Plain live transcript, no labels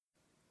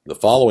The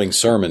following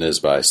sermon is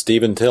by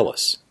Stephen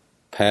Tillis,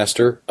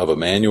 pastor of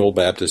Emmanuel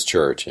Baptist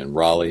Church in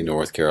Raleigh,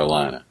 North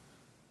Carolina.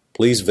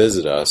 Please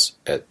visit us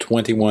at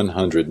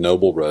 2100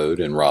 Noble Road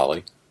in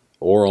Raleigh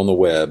or on the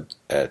web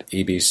at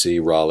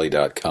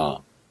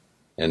ebcraleigh.com.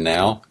 And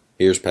now,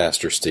 here's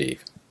Pastor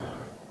Steve.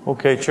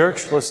 Okay,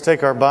 church, let's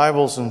take our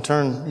Bibles and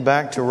turn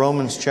back to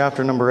Romans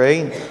chapter number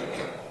 8.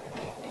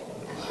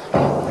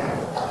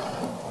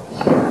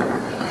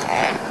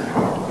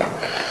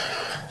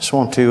 Just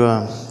want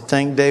to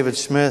thank David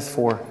Smith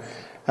for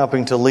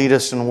helping to lead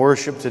us in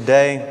worship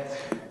today.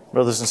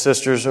 Brothers and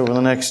sisters, over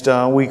the next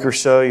week or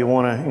so, you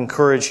want to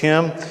encourage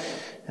him,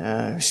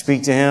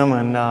 speak to him,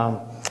 and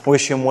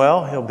wish him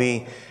well. He'll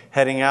be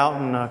heading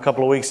out in a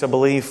couple of weeks, I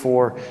believe,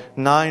 for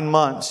 9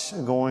 months,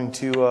 going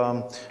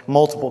to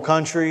multiple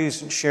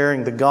countries,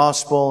 sharing the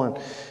gospel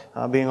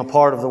and being a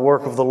part of the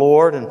work of the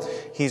Lord. And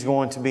he's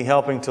going to be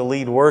helping to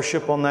lead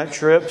worship on that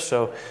trip.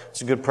 So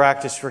it's a good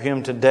practice for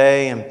him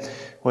today. And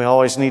we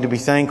always need to be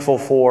thankful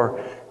for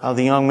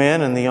the young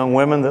men and the young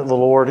women that the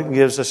Lord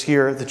gives us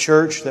here at the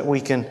church, that we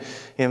can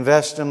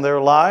invest in their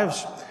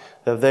lives,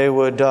 that they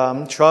would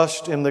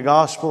trust in the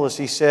gospel, as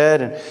he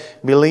said, and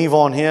believe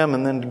on him,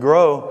 and then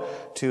grow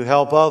to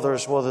help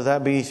others, whether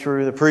that be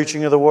through the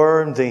preaching of the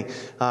Word, the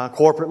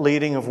corporate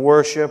leading of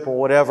worship, or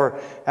whatever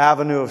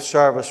avenue of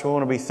service. We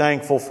want to be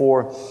thankful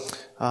for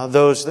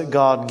those that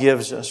God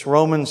gives us.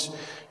 Romans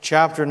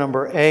chapter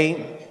number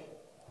 8.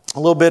 A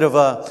little bit of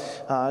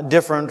a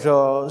different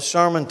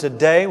sermon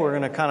today. We're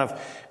going to kind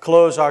of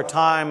close our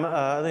time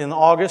in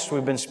August.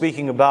 We've been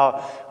speaking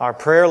about our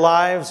prayer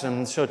lives,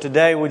 and so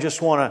today we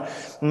just want to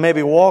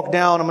maybe walk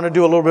down. I'm going to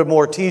do a little bit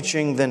more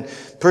teaching than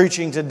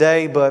preaching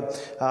today, but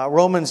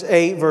Romans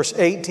 8, verse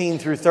 18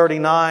 through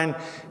 39,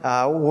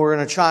 we're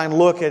going to try and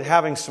look at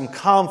having some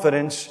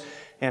confidence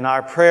in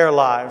our prayer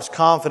lives,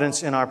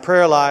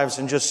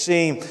 and just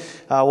seeing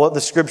what the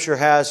Scripture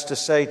has to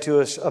say to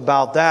us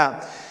about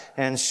that.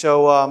 And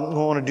so we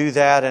want to do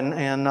that.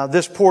 And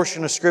this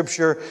portion of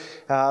Scripture,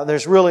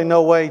 there's really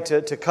no way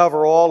to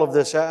cover all of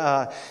this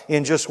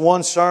in just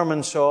one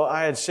sermon. So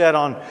I had said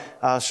on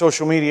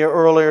social media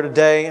earlier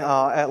today,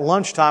 at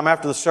lunchtime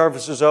after the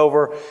service is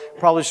over,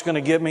 probably just going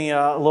to get me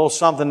a little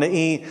something to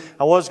eat.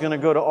 I was going to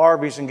go to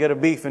Arby's and get a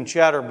beef and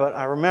cheddar, but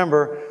I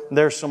remember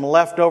there's some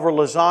leftover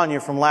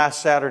lasagna from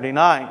last Saturday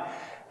night.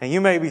 And you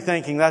may be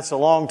thinking that's a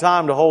long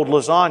time to hold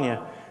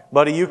lasagna.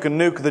 Buddy, you can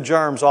nuke the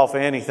germs off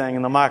of anything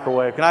in the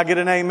microwave. Can I get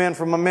an amen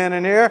from a man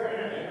in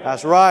here?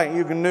 That's right.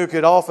 You can nuke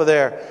it off of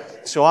there.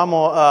 So I'm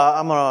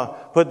gonna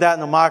put that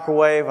in the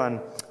microwave, and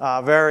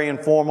very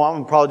informal. I'm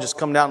gonna probably just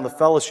come down to the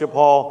fellowship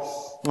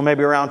hall,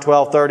 maybe around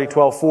 12:30,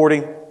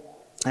 12:40,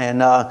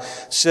 and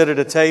sit at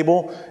a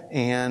table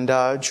and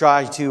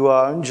try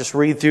to just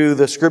read through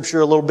the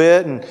Scripture a little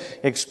bit and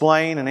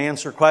explain and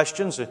answer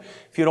questions.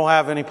 If you don't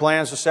have any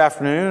plans this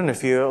afternoon,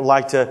 if you'd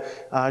like to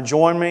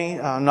join me,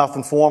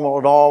 nothing formal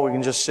at all. We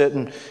can just sit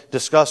and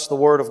discuss the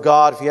Word of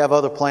God. If you have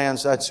other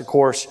plans, that's, of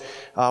course,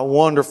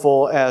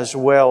 wonderful as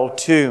well,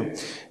 too.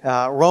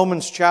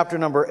 Romans chapter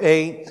number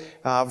 8,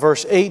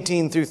 verse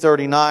 18 through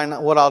 39.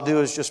 What I'll do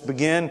is just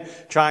begin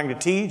trying to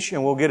teach,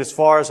 and we'll get as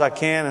far as I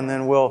can, and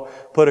then we'll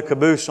put a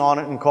caboose on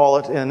it and call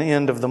it an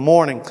end of the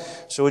morning.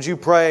 So would you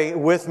pray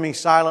with me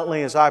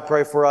silently as I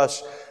pray for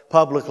us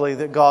publicly,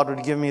 that God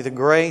would give me the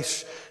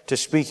grace to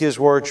speak His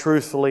Word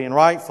truthfully and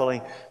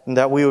rightfully, and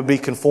that we would be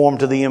conformed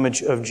to the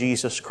image of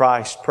Jesus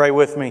Christ. Pray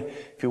with me,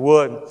 if you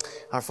would.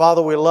 Our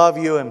Father, we love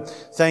You and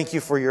thank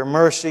You for Your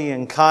mercy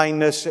and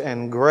kindness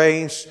and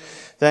grace.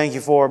 Thank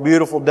You for a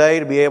beautiful day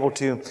to be able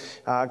to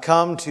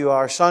come to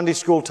our Sunday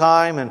school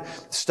time and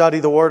study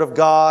the Word of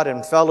God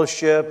and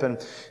fellowship, and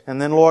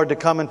then, Lord, to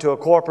come into a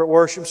corporate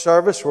worship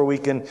service where we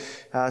can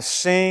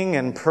sing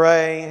and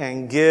pray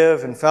and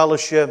give and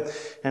fellowship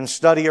and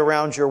study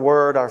around Your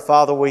Word. Our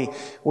Father,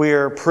 we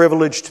are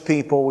privileged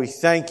people. We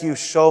thank You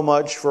so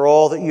much for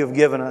all that You have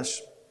given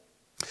us.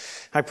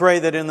 I pray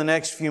that in the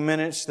next few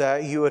minutes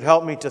that You would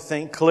help me to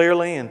think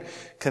clearly and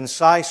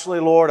concisely,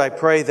 Lord. I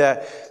pray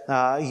that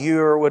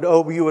You would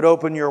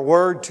open Your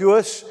Word to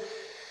us,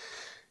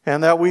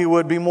 and that we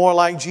would be more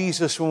like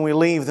Jesus when we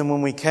leave than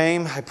when we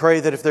came. I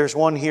pray that if there's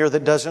one here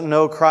that doesn't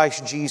know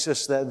Christ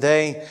Jesus, that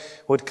they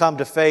would come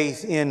to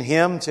faith in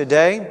Him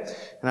today.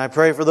 And I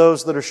pray for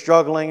those that are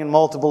struggling in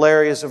multiple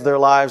areas of their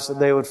lives, that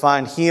they would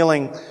find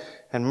healing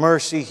and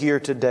mercy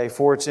here today.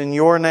 For it's in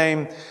Your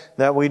name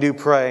that we do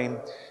pray.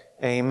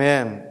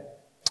 Amen.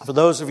 For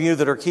those of you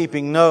that are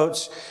keeping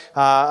notes,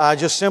 I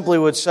just simply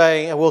would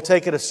say, and we'll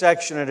take it a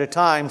section at a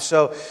time.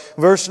 So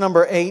verse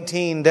number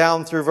 18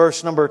 down through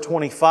verse number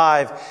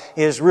 25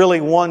 is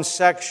really one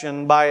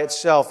section by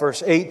itself.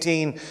 Verse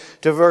 18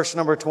 to verse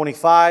number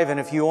 25. And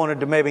if you wanted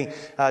to maybe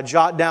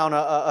jot down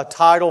a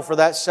title for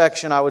that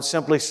section, I would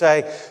simply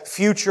say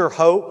Future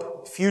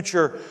Hope.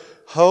 Future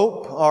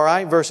hope, all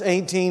right, verse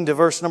 18 to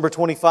verse number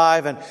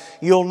 25, and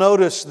you'll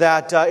notice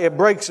that it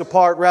breaks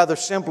apart rather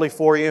simply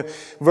for you.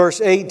 Verse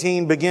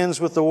 18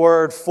 begins with the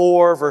word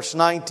for, verse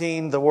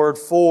 19, the word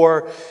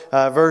for,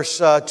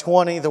 verse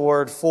 20, the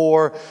word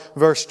for,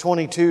 verse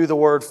 22, the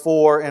word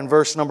for, and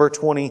verse number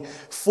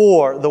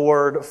 24, the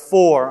word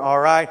for, all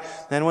right?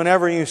 And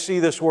whenever you see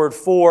this word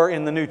for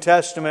in the New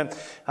Testament,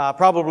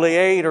 probably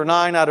 8 or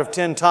 9 out of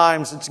 10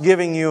 times, it's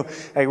giving you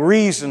a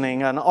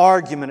reasoning, an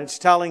argument. It's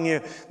telling you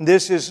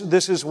this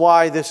is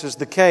why this is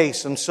the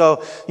case. And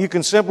so you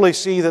can simply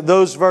see that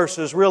those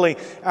verses really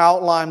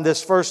outline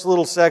this first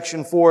little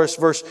section for us,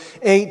 verse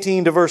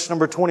 18 to verse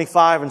number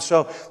 25. And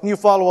so you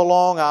follow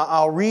along.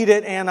 I'll read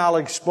it and I'll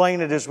explain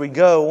it as we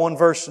go, one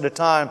verse at a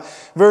time.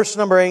 Verse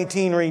number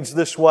 18 reads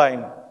this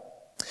way: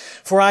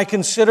 "For I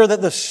consider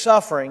that the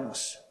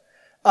sufferings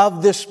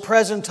of this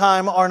present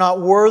time are not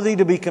worthy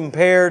to be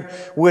compared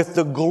with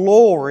the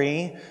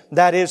glory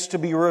that is to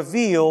be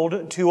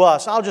revealed to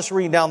us." I'll just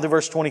read down to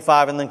verse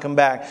 25 and then come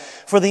back.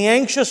 "For the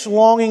anxious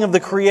longing of the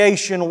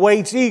creation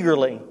waits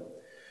eagerly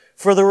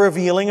for the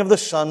revealing of the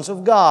sons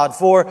of God.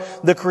 For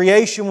the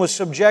creation was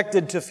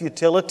subjected to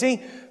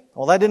futility."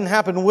 Well, that didn't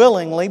happen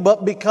willingly,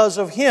 but because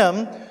of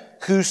Him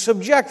who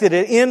subjected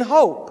it, in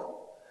hope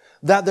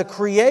that the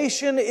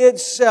creation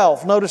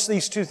itself, notice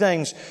these two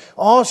things,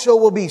 also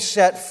will be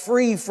set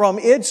free from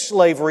its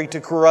slavery to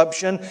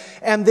corruption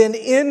and then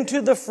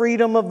into the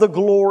freedom of the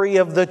glory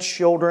of the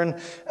children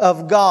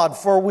of God.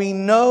 For we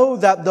know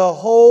that the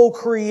whole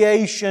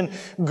creation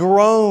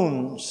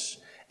groans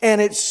and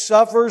it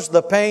suffers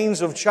the pains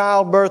of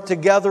childbirth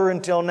together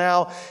until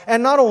now.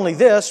 And not only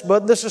this,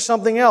 but this is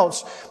something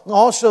else.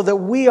 Also that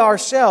we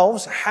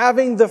ourselves,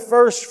 having the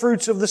first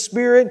fruits of the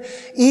Spirit,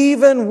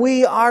 even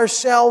we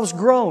ourselves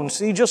groan.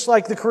 See, just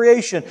like the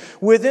creation,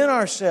 within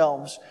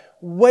ourselves,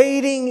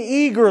 waiting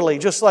eagerly,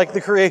 just like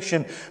the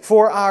creation,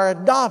 for our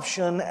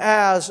adoption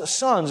as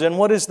sons. And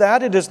what is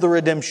that? It is the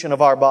redemption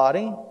of our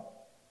body.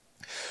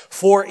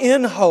 For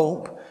in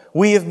hope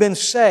we have been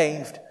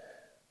saved.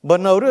 But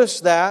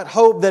notice that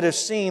hope that is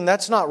seen,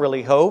 that's not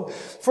really hope.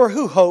 For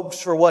who hopes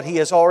for what he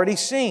has already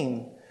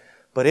seen?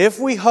 But if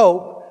we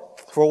hope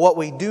for what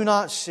we do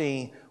not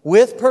see,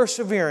 with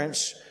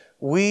perseverance,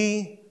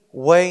 we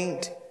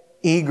wait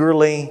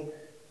eagerly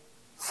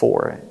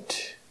for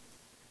it.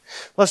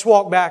 Let's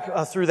walk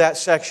back through that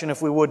section,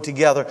 if we would,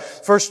 together.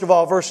 First of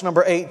all, verse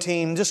number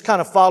 18. Just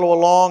kind of follow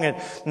along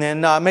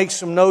and make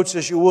some notes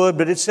as you would.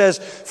 But it says,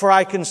 "For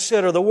I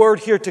consider." The word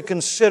here to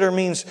consider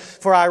means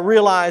for I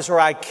realize, or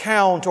I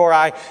count, or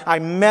I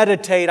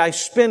meditate. I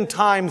spend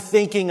time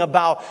thinking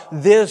about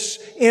this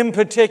in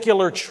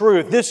particular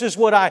truth. This is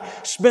what I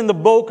spend the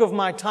bulk of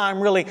my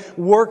time really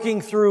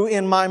working through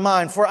in my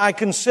mind. "For I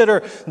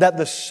consider that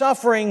the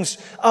sufferings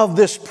of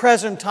this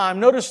present time,"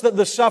 notice that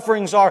the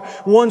sufferings are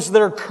ones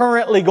that are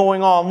currently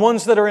going on,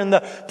 ones that are in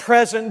the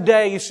present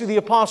day. You see, the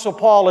Apostle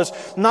Paul is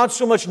not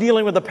so much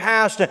dealing with the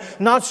past,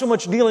 not so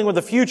much dealing with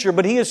the future,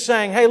 but he is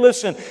saying, hey,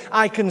 listen,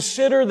 I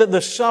consider that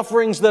the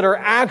sufferings that are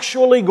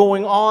actually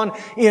going on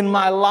in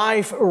my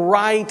life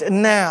right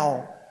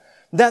now,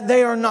 that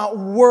they are not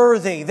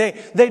worthy.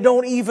 They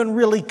don't even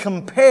really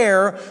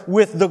compare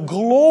with the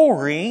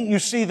glory. You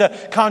see the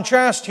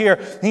contrast here.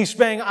 He's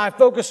saying, I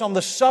focus on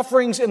the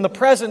sufferings in the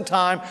present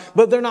time,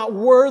 but they're not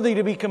worthy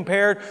to be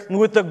compared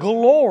with the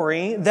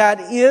glory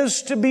that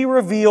is to be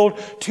revealed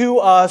to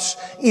us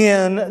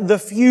in the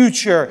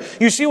future.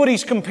 You see what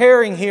he's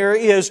comparing here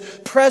is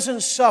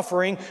present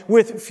suffering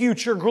with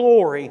future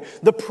glory.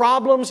 The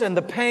problems and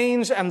the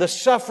pains and the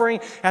suffering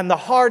and the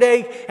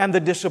heartache and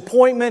the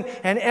disappointment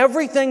and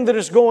everything that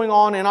is going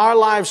on in our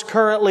lives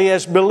currently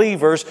as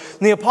believers.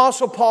 And the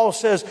Apostle Paul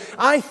says,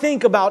 I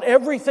think about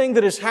everything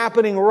that is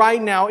happening right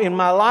now in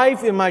my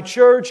life, in my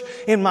church,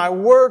 in my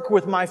work,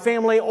 with my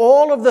family,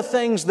 all of the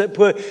things that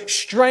put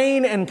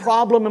strain and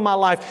problem in my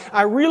life.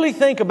 I really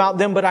think about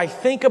them, but I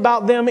think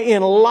about them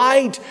in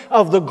light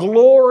of the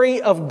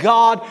glory of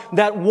God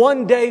that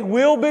one day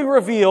will be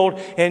revealed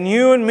in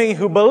you and me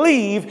who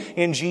believe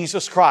in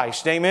Jesus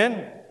Christ.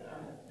 Amen?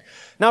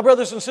 Now,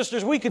 brothers and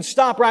sisters, we could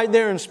stop right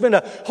there and spend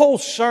a whole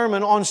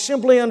sermon on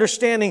simply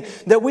understanding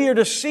that we are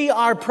to see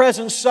our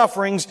present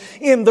sufferings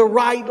in the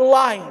right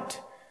light.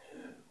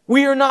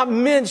 We are not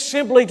meant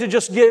simply to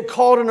just get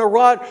caught in a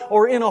rut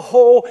or in a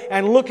hole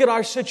and look at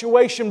our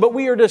situation, but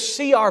we are to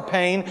see our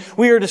pain.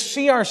 We are to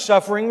see our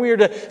suffering. We are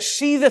to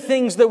see the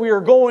things that we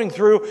are going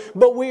through,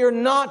 but we are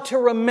not to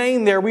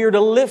remain there. We are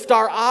to lift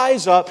our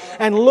eyes up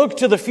and look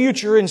to the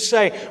future and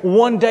say,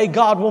 one day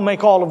God will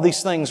make all of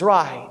these things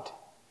right.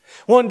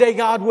 One day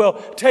God will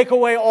take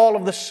away all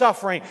of the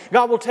suffering.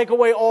 God will take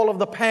away all of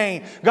the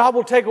pain. God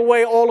will take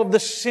away all of the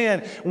sin.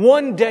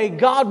 One day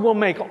God will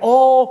make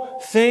all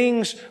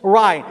things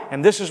right.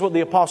 And this is what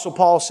the Apostle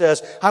Paul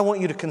says. I want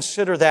you to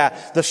consider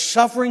that. The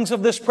sufferings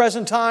of this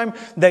present time,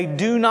 they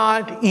do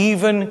not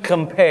even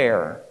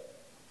compare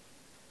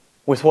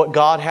with what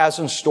God has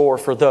in store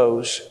for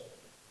those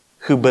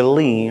who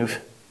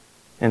believe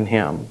in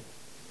Him.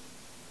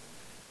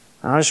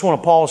 And I just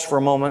want to pause for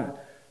a moment.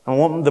 I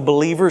want the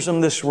believers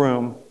in this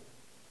room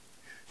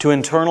to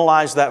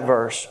internalize that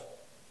verse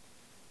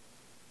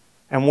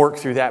and work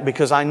through that,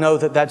 because I know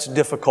that that's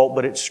difficult,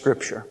 but it's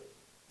Scripture.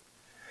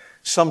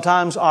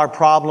 Sometimes our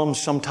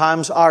problems,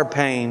 sometimes our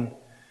pain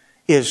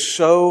is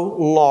so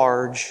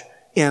large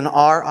in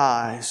our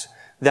eyes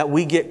that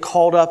we get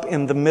caught up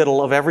in the middle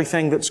of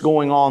everything that's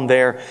going on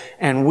there,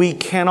 and we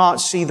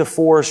cannot see the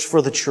forest for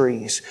the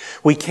trees.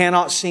 We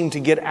cannot seem to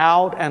get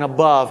out and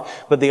above.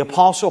 But the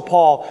Apostle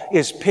Paul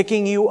is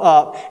picking you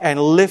up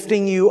and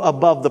lifting you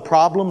above the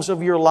problems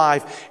of your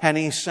life. And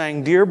he's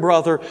saying, dear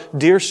brother,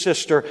 dear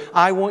sister,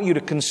 I want you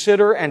to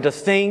consider and to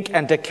think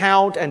and to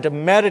count and to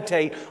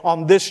meditate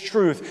on this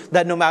truth,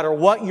 that no matter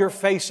what you're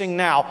facing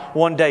now,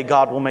 one day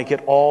God will make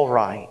it all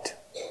right.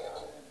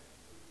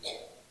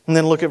 And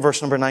then look at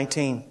verse number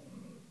 19.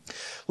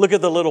 Look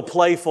at the little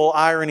playful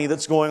irony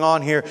that's going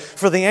on here.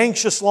 For the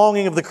anxious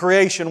longing of the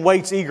creation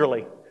waits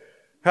eagerly.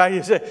 Right?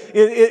 Is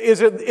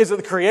it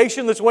the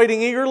creation that's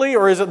waiting eagerly,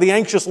 or is it the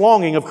anxious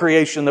longing of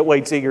creation that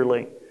waits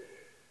eagerly?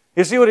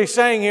 You see what he's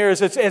saying here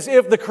is it's as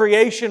if the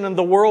creation and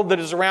the world that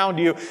is around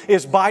you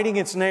is biting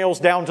its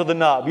nails down to the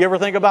nub. You ever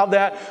think about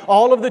that?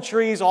 All of the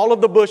trees, all of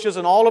the bushes,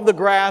 and all of the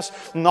grass,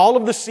 and all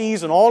of the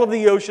seas, and all of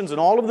the oceans, and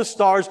all of the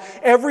stars,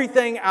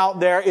 everything out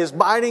there is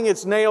biting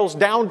its nails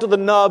down to the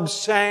nub,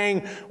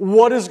 saying,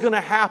 what is going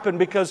to happen?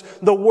 Because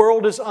the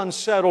world is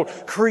unsettled.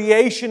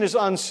 Creation is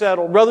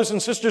unsettled. Brothers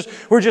and sisters,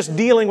 we're just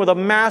dealing with a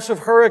massive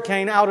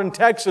hurricane out in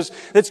Texas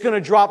that's going to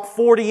drop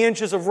 40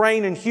 inches of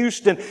rain in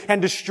Houston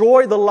and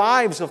destroy the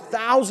lives of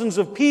thousands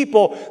of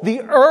people. The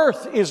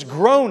earth is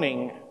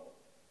groaning.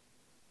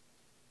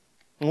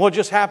 And what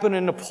just happened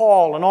in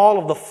Nepal and all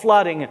of the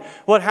flooding and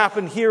what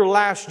happened here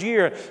last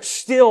year,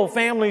 still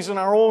families in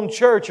our own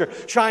church are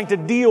trying to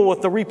deal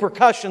with the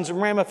repercussions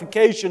and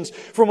ramifications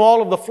from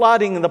all of the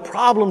flooding and the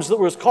problems that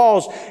was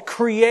caused.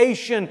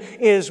 Creation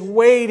is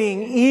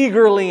waiting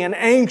eagerly and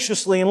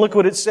anxiously. And look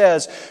what it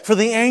says. For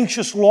the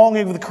anxious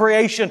longing of the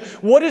creation.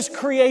 What is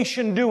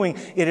creation doing?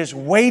 It is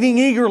waiting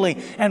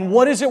eagerly. And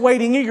what is it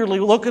waiting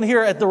eagerly? Looking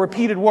here at the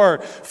repeated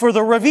word. For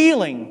the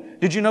revealing.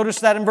 Did you notice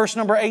that in verse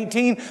number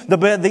 18?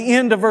 The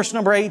end of verse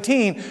number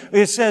 18,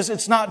 it says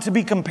it's not to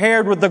be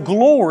compared with the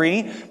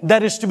glory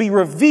that is to be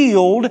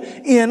revealed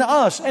in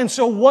us. And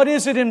so what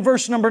is it in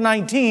verse number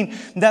 19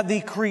 that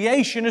the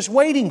creation is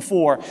waiting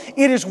for?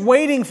 It is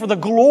waiting for the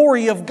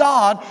glory of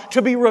God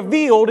to be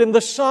revealed in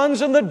the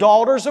sons and the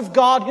daughters of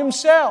God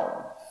Himself.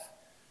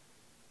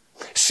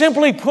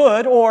 Simply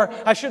put, or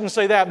I shouldn't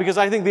say that because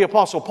I think the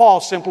Apostle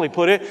Paul simply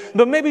put it,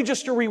 but maybe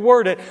just to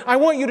reword it, I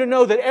want you to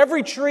know that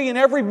every tree and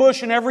every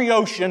bush and every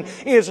ocean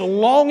is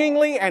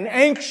longingly and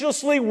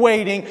anxiously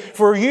waiting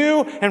for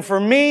you and for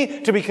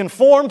me to be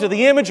conformed to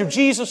the image of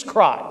Jesus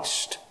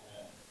Christ.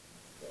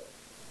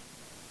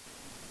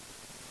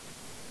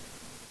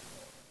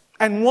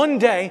 And one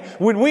day,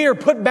 when we are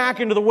put back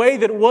into the way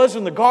that it was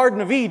in the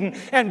Garden of Eden,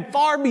 and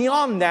far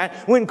beyond that,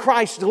 when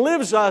Christ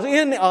lives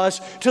in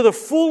us to the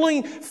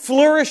fully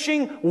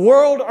flourishing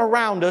world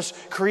around us,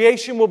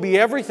 creation will be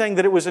everything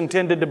that it was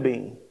intended to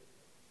be.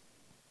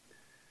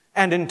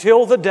 And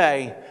until the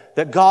day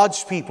that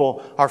God's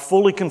people are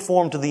fully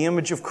conformed to the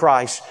image of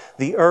Christ,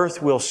 the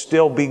earth will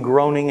still be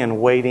groaning and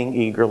waiting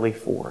eagerly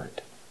for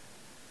it.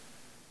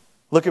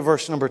 Look at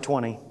verse number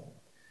 20.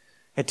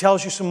 It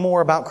tells you some more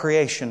about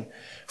creation.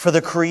 For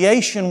the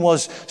creation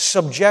was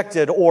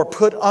subjected or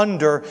put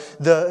under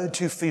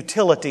to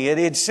futility.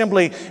 It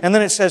simply, and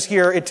then it says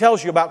here, it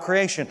tells you about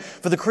creation.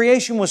 For the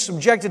creation was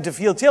subjected to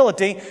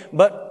futility,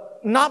 but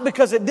not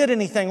because it did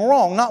anything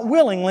wrong, not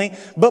willingly,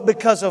 but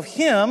because of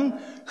Him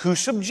who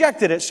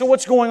subjected it. So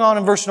what's going on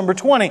in verse number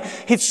 20?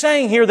 It's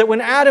saying here that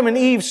when Adam and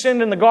Eve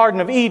sinned in the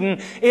Garden of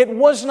Eden, it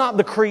was not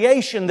the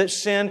creation that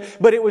sinned,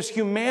 but it was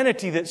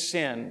humanity that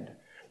sinned.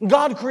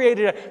 God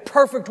created a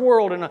perfect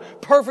world and a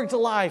perfect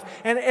life,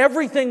 and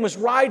everything was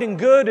right and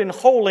good and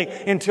holy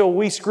until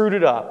we screwed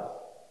it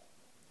up.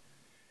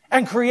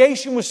 And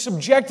creation was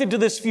subjected to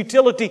this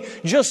futility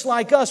just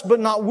like us, but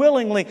not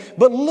willingly.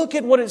 But look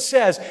at what it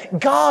says.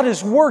 God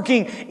is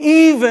working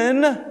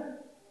even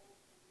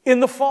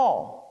in the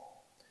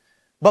fall.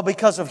 But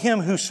because of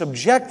Him who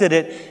subjected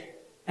it,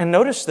 and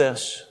notice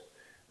this,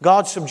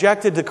 God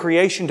subjected the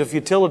creation to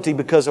futility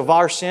because of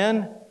our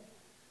sin,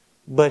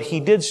 but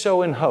He did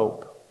so in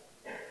hope.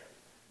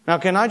 Now,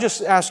 can I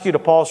just ask you to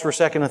pause for a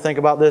second and think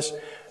about this?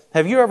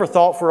 Have you ever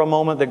thought for a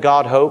moment that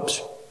God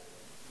hopes?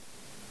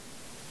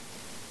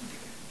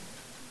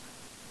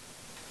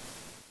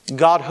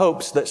 God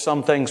hopes that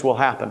some things will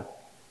happen,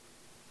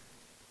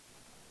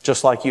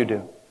 just like you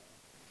do.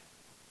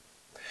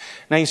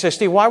 Now you say,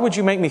 Steve, why would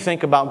you make me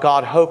think about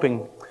God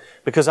hoping?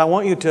 Because I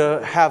want you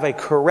to have a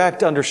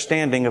correct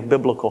understanding of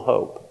biblical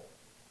hope.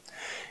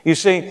 You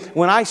see,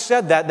 when I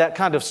said that, that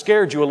kind of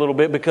scared you a little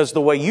bit because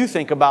the way you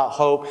think about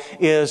hope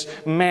is,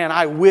 man,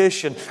 I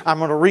wish and I'm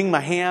going to wring my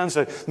hands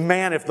and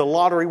man, if the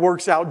lottery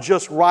works out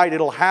just right,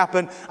 it'll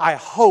happen. I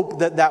hope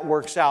that that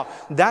works out.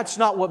 That's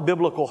not what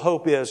biblical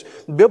hope is.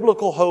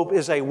 Biblical hope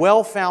is a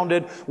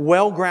well-founded,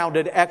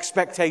 well-grounded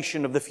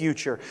expectation of the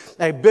future.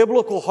 A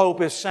biblical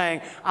hope is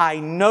saying, I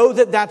know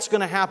that that's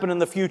going to happen in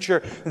the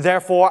future,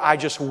 therefore I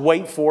just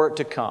wait for it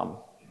to come.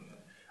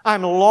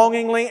 I'm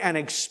longingly and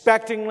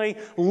expectingly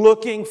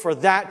looking for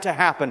that to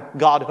happen.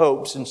 God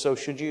hopes, and so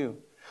should you.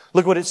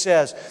 Look what it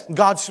says.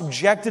 God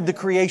subjected the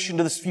creation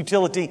to this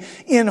futility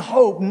in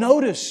hope.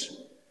 Notice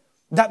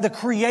that the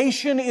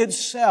creation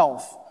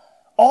itself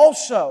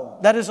also,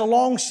 that is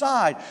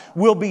alongside,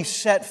 will be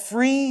set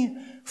free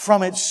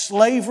from its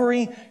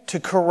slavery to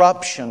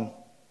corruption.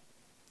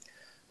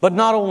 But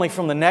not only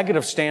from the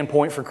negative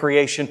standpoint for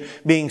creation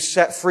being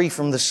set free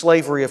from the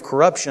slavery of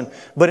corruption,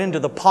 but into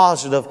the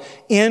positive,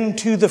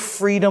 into the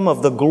freedom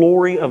of the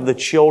glory of the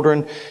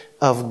children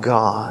of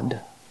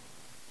God.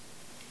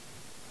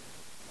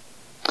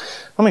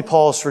 Let me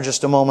pause for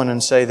just a moment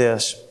and say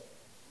this.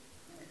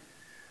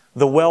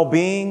 The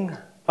well-being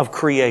of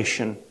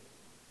creation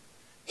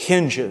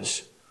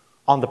hinges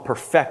on the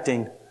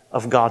perfecting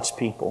of God's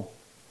people.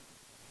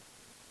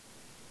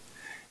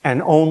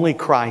 And only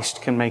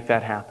Christ can make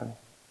that happen.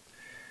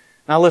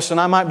 Now listen,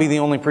 I might be the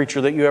only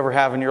preacher that you ever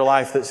have in your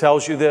life that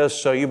tells you this,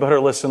 so you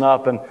better listen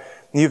up, and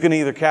you can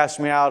either cast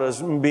me out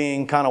as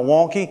being kind of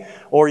wonky,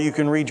 or you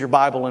can read your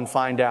Bible and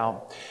find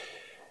out.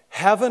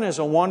 Heaven is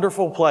a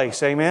wonderful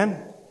place,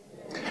 amen?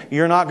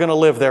 You're not going to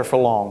live there for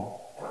long.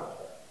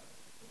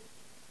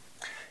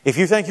 If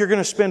you think you're going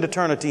to spend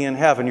eternity in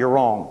heaven, you're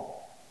wrong.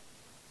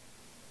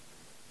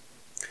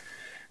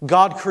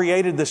 God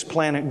created this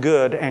planet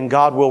good, and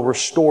God will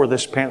restore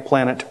this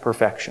planet to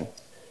perfection.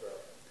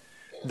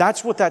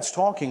 That's what that's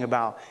talking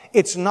about.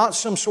 It's not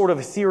some sort of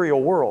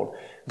ethereal world.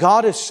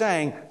 God is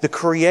saying the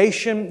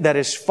creation that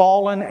is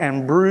fallen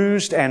and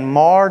bruised and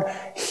marred,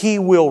 He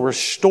will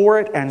restore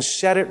it and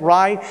set it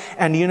right.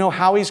 And you know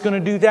how He's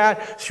going to do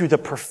that? Through the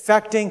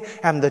perfecting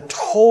and the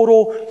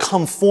total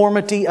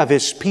conformity of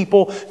His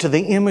people to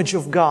the image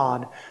of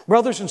God.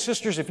 Brothers and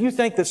sisters, if you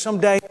think that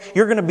someday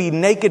you're going to be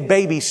naked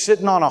babies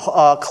sitting on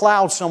a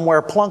cloud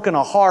somewhere, plunking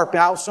a harp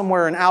out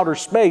somewhere in outer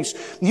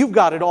space, you've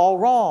got it all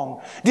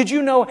wrong. Did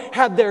you know,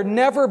 had there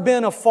never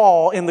been a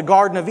fall in the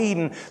Garden of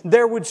Eden,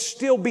 there would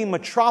still be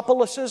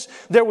metropolises,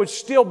 there would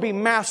still be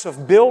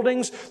massive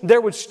buildings,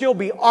 there would still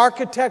be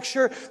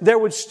architecture, there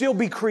would still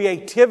be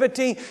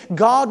creativity.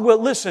 God will,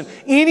 listen,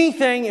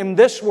 anything in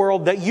this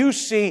world that you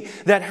see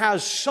that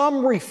has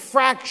some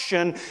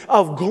refraction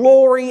of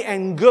glory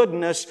and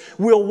goodness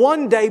will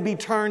one day be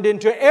turned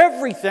into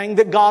everything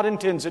that God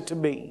intends it to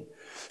be.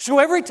 So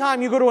every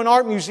time you go to an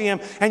art museum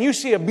and you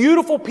see a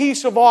beautiful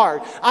piece of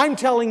art, I'm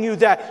telling you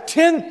that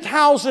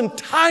 10,000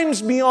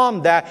 times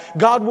beyond that,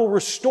 God will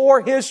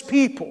restore His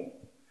people.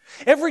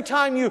 Every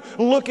time you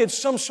look at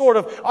some sort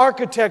of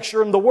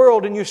architecture in the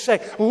world and you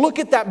say, look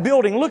at that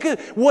building, look at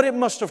what it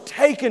must have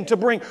taken to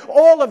bring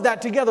all of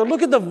that together.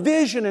 Look at the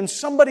vision in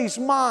somebody's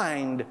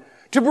mind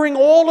to bring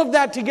all of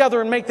that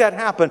together and make that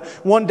happen.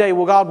 One day,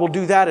 God will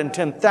do that and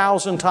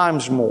 10,000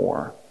 times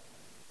more.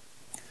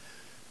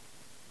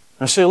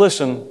 I say,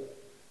 listen,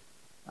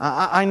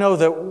 I know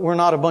that we're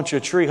not a bunch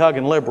of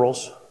tree-hugging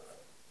liberals.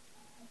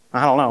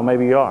 I don't know,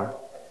 maybe you are.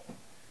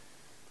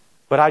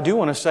 But I do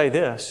want to say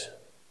this.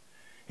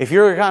 If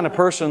you're the kind of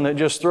person that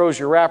just throws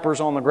your wrappers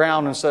on the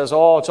ground and says,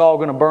 oh, it's all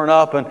going to burn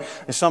up and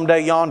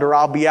someday yonder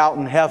I'll be out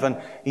in heaven,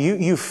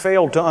 you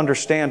failed to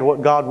understand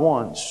what God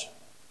wants.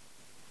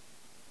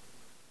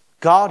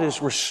 God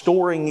is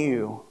restoring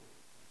you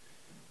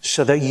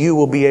so that you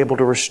will be able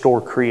to restore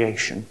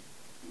creation.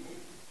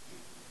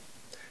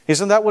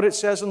 Isn't that what it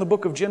says in the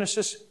book of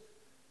Genesis,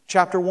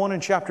 chapter 1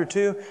 and chapter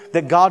 2?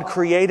 That God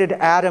created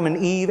Adam and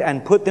Eve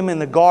and put them in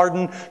the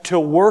garden to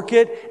work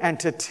it and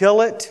to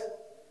till it.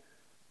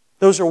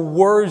 Those are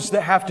words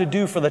that have to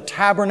do for the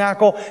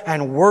tabernacle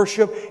and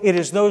worship. It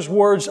is those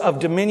words of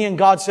dominion.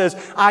 God says,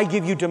 I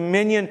give you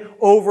dominion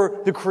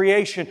over the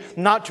creation.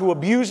 Not to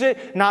abuse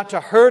it, not to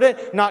hurt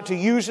it, not to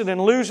use it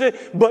and lose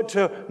it, but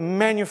to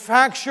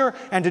manufacture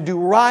and to do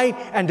right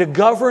and to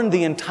govern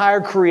the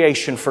entire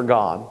creation for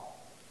God.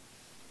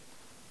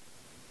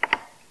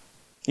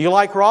 You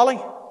like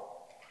Raleigh?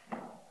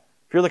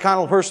 If you're the kind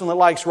of person that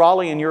likes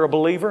Raleigh and you're a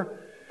believer,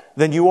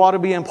 then you ought to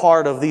be a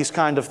part of these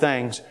kind of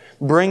things.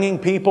 Bringing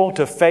people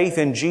to faith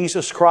in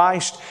Jesus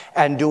Christ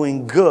and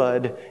doing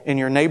good in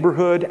your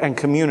neighborhood and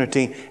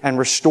community and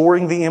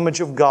restoring the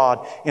image of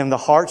God in the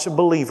hearts of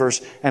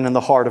believers and in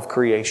the heart of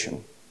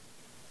creation.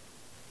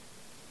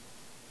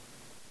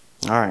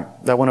 All right,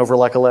 that went over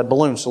like a lead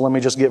balloon, so let me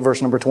just get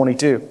verse number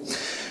 22.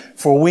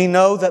 For we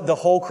know that the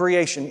whole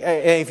creation,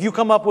 if you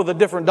come up with a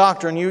different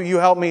doctrine, you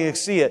help me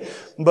see it.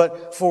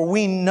 But for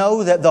we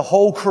know that the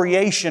whole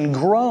creation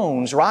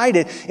groans, right?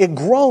 It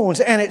groans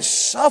and it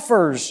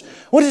suffers.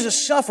 What does it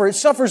suffer? It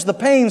suffers the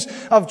pains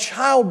of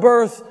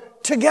childbirth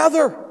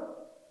together.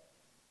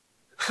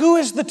 Who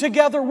is the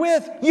together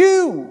with?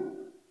 You.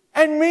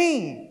 and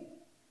me.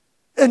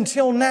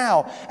 Until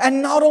now.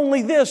 And not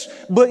only this,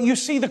 but you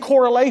see the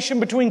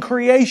correlation between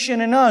creation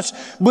and us,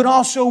 but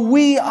also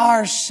we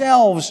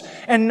ourselves.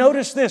 And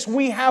notice this,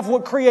 we have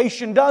what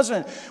creation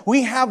doesn't.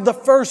 We have the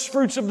first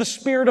fruits of the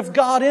Spirit of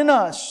God in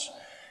us.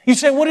 You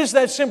say, what does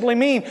that simply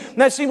mean?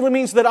 That simply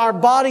means that our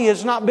body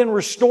has not been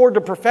restored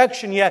to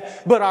perfection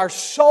yet, but our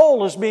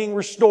soul is being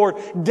restored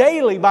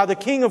daily by the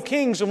King of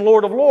Kings and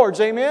Lord of Lords.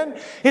 Amen?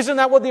 Isn't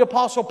that what the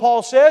Apostle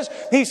Paul says?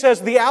 He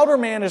says the outer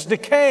man is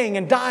decaying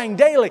and dying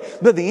daily,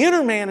 but the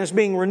inner man is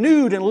being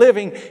renewed and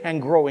living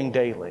and growing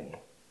daily.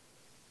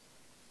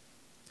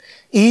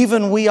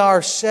 Even we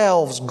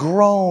ourselves,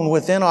 groan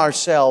within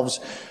ourselves,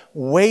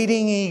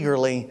 waiting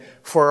eagerly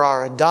for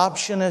our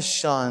adoption as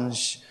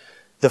sons,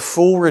 the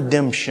full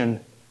redemption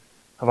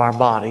of our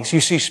bodies.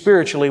 You see,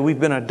 spiritually, we've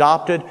been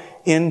adopted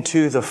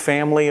into the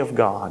family of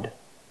God.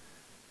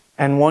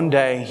 And one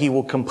day, He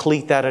will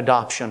complete that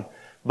adoption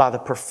by the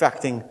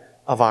perfecting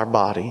of our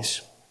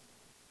bodies.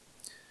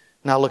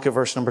 Now look at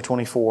verse number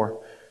 24. You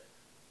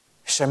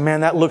say, man,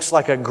 that looks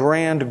like a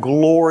grand,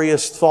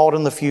 glorious thought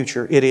in the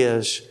future. It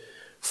is.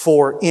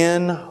 For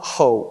in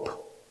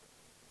hope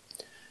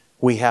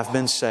we have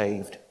been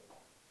saved.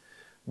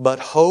 But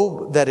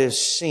hope that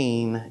is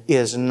seen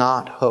is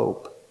not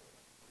hope.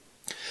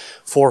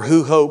 For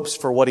who hopes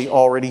for what he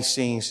already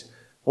sees?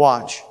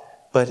 Watch.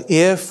 But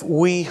if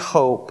we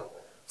hope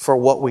for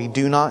what we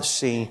do not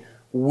see,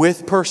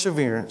 with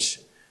perseverance,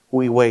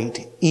 we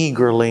wait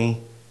eagerly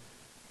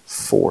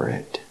for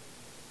it.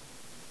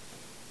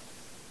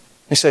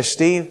 You say,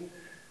 Steve,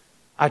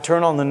 I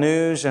turn on the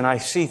news and I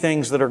see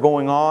things that are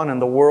going on in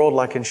the world,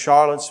 like in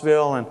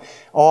Charlottesville, and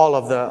all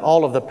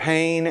of the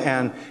pain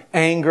and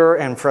anger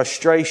and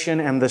frustration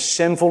and the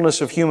sinfulness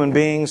of human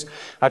beings.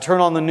 I turn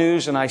on the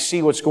news and I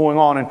see what's going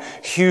on in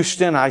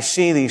Houston. I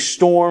see these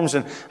storms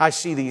and I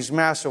see these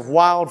massive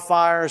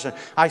wildfires and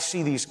I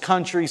see these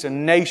countries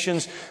and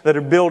nations that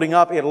are building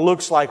up. It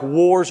looks like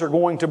wars are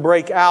going to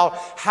break out.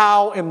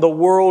 How in the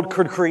world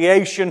could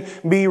creation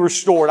be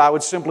restored? I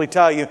would simply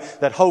tell you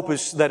that hope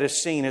that is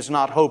seen is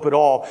not hope at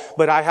all.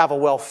 But I have a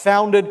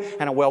well-founded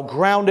and a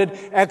well-grounded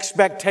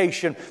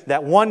expectation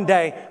that one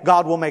day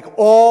God will make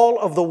all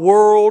of the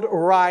world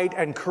right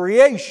and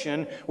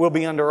creation will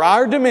be under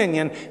our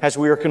dominion as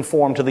we are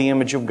conformed to the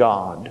image of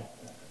God.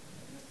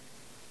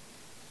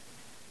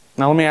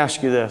 Now let me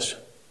ask you this.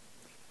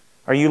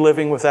 Are you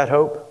living with that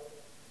hope?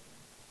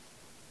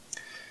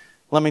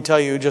 Let me tell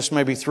you just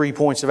maybe 3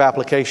 points of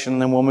application,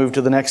 and then we'll move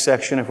to the next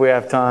section if we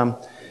have time.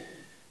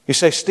 You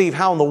say, Steve,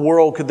 how in the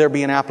world could there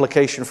be an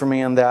application for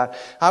me in that?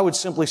 I would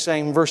simply say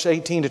in verse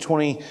 18 to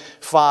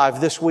 25,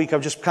 this week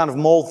I've just kind of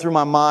mulled through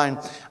my mind.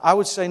 I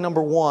would say,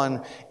 number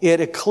one, it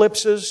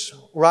eclipses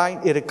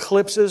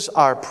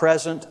our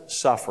present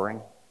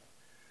suffering.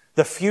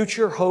 The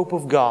future hope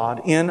of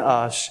God in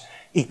us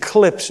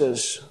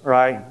eclipses,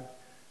 right?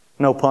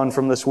 No pun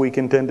from this week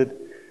intended.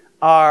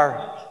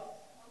 Our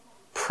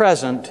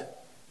present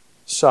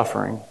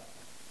suffering.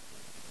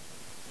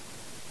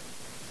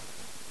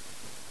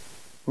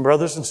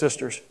 Brothers and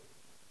sisters,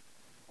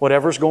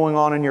 whatever's going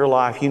on in your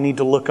life, you need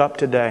to look up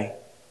today.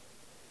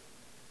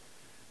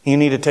 You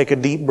need to take a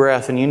deep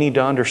breath and you need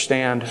to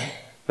understand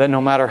that no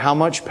matter how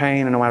much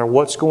pain and no matter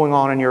what's going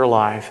on in your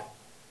life,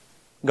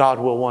 God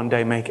will one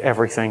day make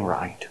everything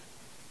right.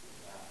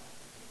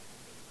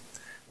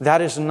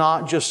 That is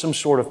not just some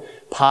sort of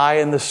pie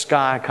in the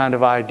sky kind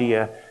of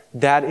idea.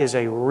 That is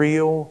a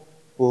real,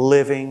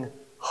 living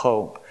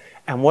hope.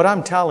 And what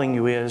I'm telling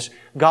you is,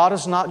 God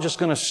is not just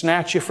going to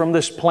snatch you from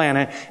this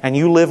planet and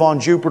you live on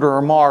Jupiter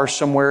or Mars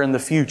somewhere in the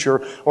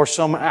future or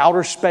some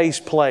outer space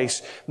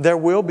place. There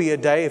will be a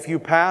day, if you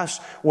pass,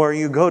 where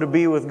you go to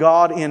be with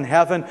God in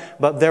heaven,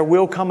 but there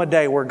will come a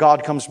day where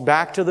God comes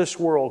back to this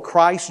world.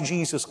 Christ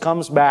Jesus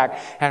comes back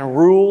and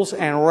rules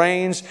and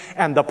reigns,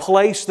 and the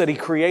place that He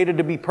created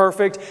to be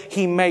perfect,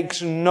 He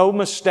makes no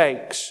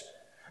mistakes.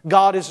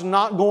 God is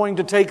not going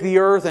to take the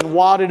earth and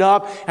wad it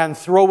up and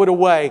throw it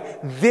away.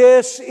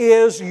 This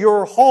is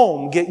your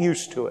home. Get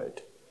used to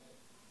it.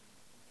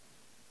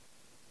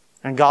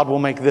 And God will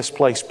make this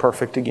place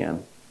perfect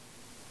again.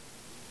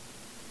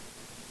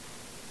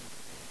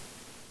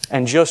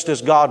 And just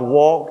as God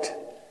walked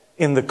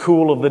in the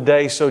cool of the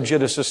day, so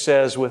Genesis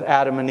says, with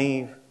Adam and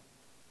Eve,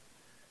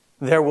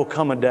 there will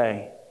come a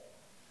day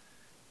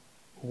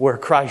where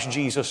Christ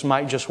Jesus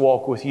might just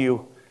walk with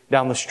you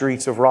down the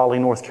streets of Raleigh,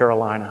 North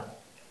Carolina,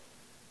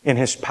 in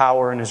His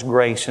power and His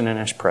grace and in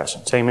His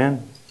presence.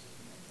 Amen?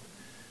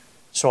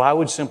 So I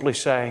would simply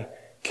say,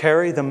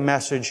 carry the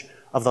message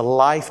of the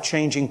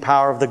life-changing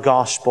power of the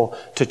gospel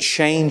to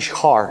change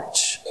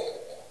hearts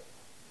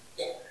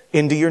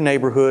into your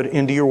neighborhood,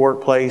 into your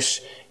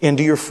workplace,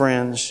 into your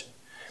friends.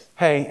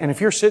 Hey, and if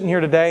you're sitting here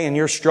today and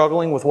you're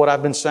struggling with what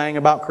I've been saying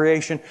about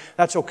creation,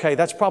 that's okay.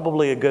 That's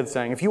probably a good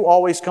thing. If you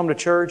always come to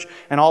church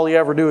and all you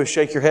ever do is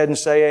shake your head and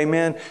say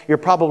amen, you're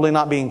probably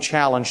not being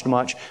challenged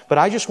much. But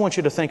I just want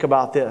you to think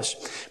about this.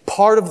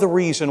 Part of the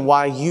reason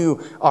why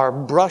you are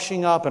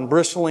brushing up and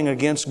bristling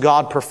against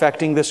God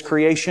perfecting this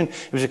creation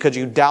is because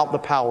you doubt the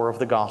power of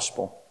the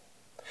gospel.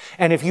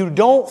 And if you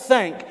don't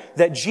think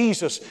that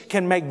Jesus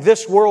can make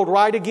this world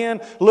right again,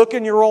 look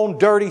in your own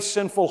dirty,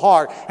 sinful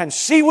heart and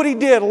see what He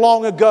did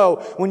long ago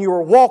when you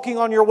were walking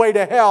on your way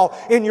to hell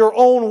in your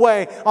own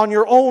way, on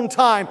your own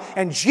time.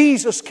 And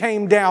Jesus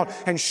came down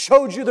and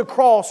showed you the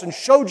cross and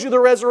showed you the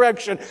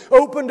resurrection,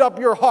 opened up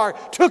your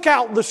heart, took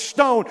out the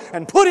stone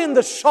and put in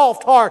the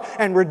soft heart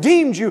and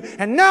redeemed you.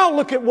 And now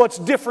look at what's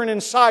different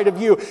inside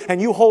of you.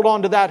 And you hold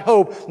on to that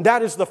hope.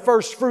 That is the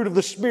first fruit of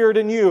the Spirit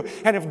in you.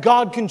 And if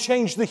God can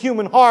change the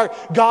human heart,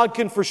 God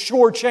can for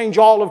sure change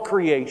all of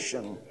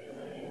creation.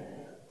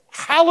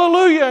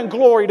 Hallelujah and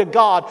glory to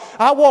God.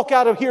 I walk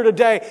out of here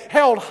today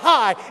held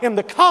high in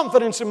the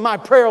confidence in my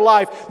prayer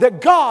life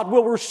that God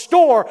will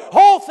restore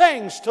all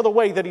things to the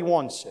way that He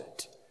wants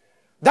it.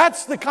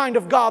 That's the kind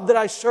of God that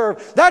I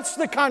serve. That's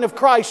the kind of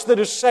Christ that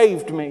has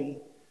saved me.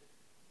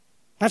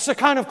 That's the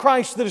kind of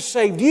Christ that has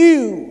saved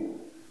you.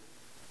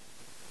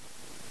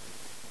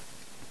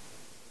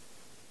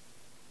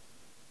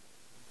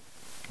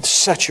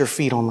 Set your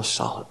feet on the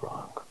solid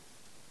rock.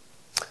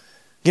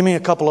 Give me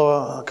a couple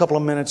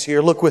of minutes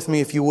here. Look with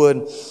me if you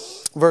would.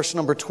 Verse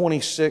number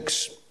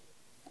 26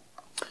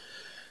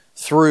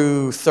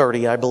 through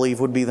 30, I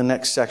believe, would be the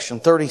next section.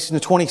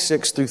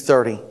 26 through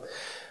 30.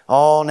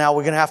 Oh, now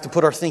we're going to have to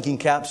put our thinking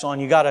caps on.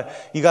 You got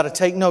to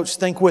take notes.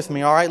 Think with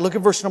me. All right. Look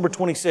at verse number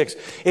 26.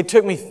 It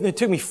took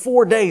me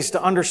 4 days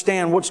to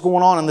understand what's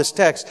going on in this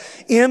text.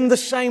 In the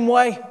same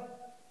way.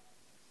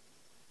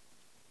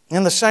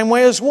 In the same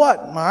way as what?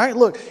 All right,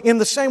 look. In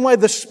the same way,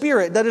 the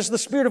Spirit, that is the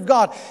Spirit of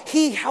God,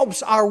 He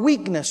helps our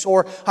weakness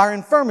or our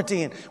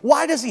infirmity. And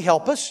why does He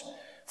help us?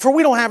 For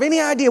we don't have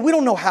any idea. We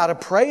don't know how to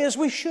pray as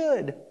we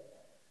should.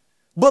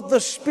 But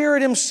the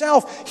Spirit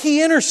Himself,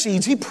 He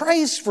intercedes. He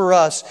prays for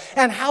us.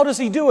 And how does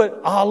He do it?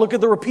 Look at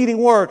the repeating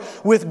word.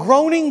 With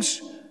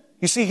groanings.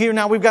 You see here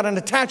now we've got an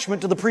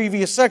attachment to the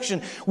previous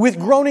section. With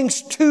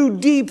groanings too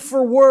deep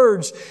for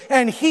words.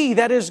 And He,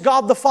 that is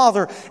God the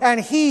Father,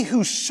 and He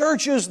who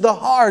searches the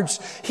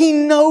hearts, He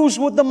knows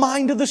what the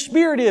mind of the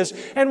Spirit is.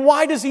 And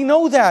why does He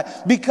know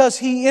that? Because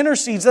He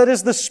intercedes. That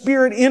is, the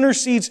Spirit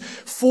intercedes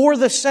for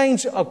the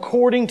saints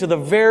according to the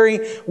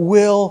very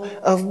will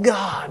of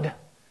God.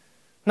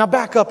 Now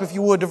back up, if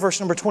you would, to verse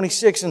number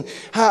 26. And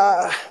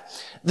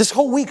this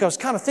whole week I was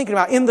kind of thinking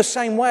about in the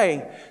same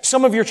way.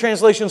 Some of your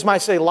translations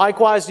might say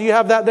likewise. Do you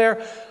have that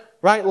there?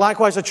 Right?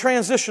 Likewise, a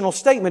transitional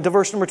statement to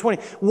verse number 20.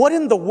 What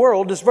in the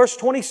world does verse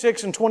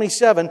 26 and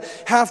 27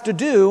 have to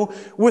do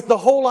with the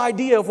whole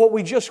idea of what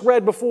we just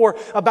read before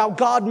about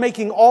God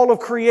making all of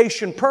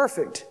creation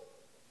perfect?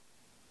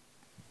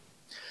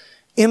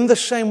 In the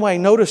same way,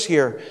 notice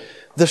here,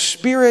 the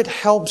Spirit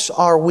helps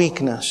our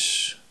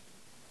weakness.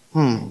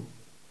 I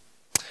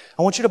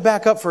want you to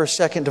back up for a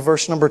second to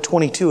verse number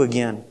 22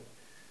 again.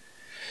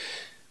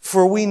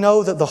 For we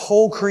know that the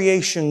whole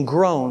creation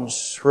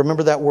groans,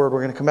 remember that word, we're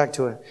going to come back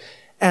to it,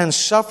 and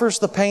suffers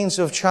the pains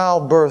of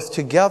childbirth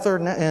together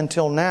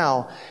until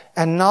now.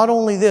 And not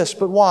only this,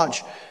 but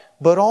watch,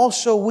 but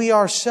also we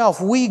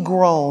ourselves, we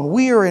groan,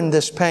 we are in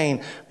this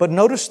pain. But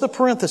notice the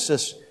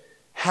parenthesis,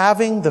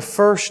 having the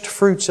first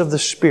fruits of the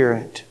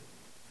Spirit,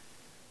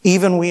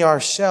 even we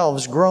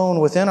ourselves groan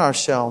within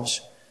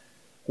ourselves,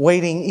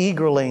 waiting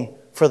eagerly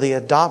for the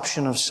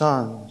adoption of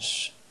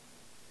sons.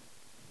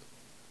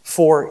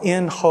 For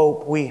in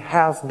hope we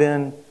have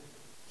been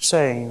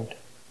saved.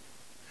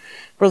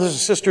 Brothers and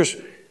sisters,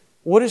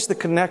 what is the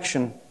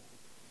connection?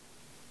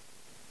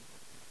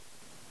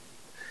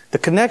 The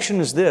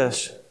connection is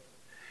this,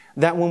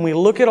 that when we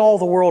look at all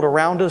the world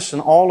around us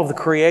and all of the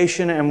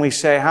creation and we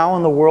say, how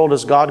in the world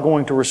is God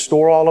going to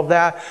restore all of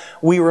that?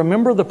 We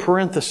remember the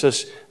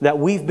parenthesis that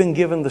we've been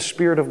given the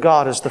Spirit of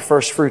God as the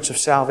first fruits of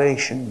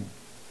salvation.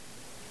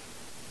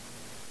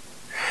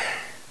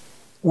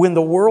 When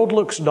the world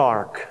looks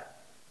dark,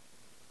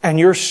 and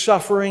your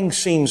suffering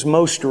seems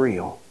most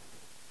real,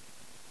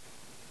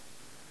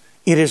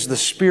 it is the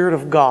Spirit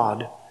of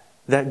God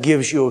that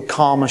gives you a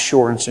calm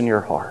assurance in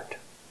your heart.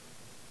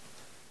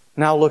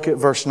 Now look at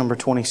verse number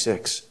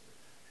 26.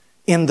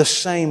 In the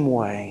same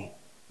way,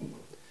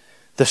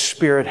 the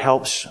Spirit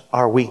helps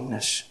our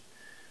weakness,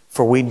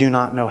 for we do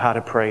not know how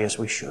to pray as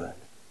we should.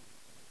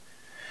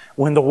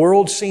 When the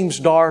world seems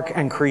dark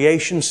and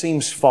creation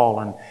seems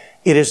fallen,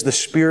 it is the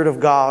Spirit of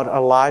God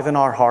alive in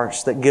our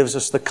hearts that gives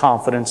us the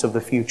confidence of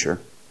the future.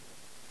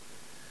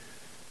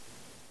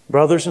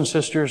 Brothers and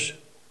sisters,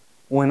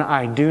 when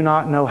I do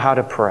not know how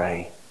to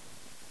pray,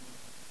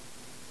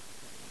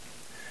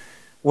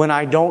 when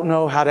I don't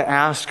know how to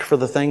ask for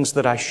the things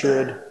that I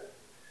should,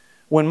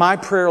 when my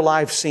prayer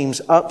life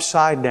seems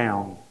upside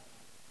down,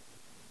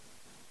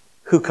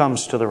 who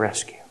comes to the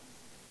rescue?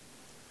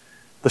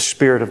 The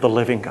Spirit of the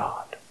living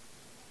God.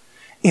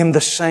 In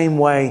the same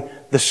way,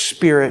 the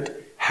Spirit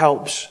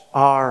helps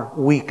our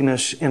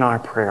weakness in our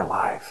prayer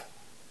life.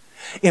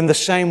 In the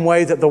same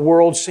way that the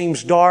world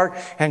seems dark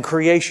and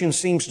creation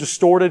seems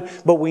distorted,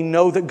 but we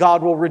know that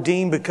God will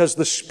redeem because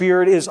the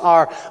Spirit is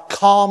our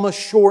calm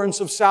assurance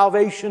of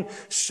salvation,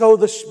 so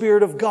the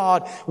Spirit of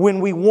God, when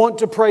we want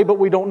to pray but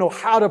we don't know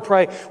how to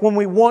pray, when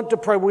we want to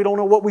pray we don't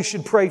know what we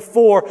should pray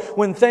for,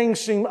 when things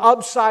seem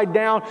upside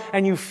down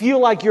and you feel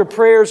like your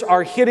prayers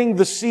are hitting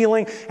the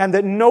ceiling and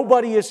that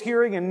nobody is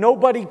hearing and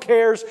nobody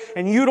cares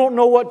and you don't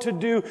know what to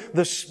do,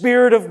 the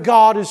Spirit of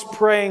God is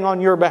praying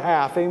on your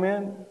behalf.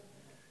 Amen?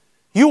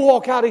 You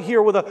walk out of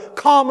here with a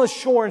calm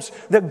assurance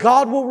that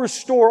God will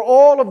restore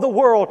all of the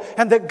world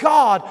and that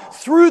God,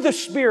 through the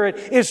Spirit,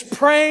 is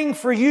praying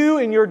for you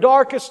in your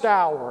darkest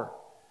hour.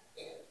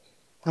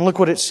 And look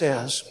what it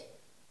says.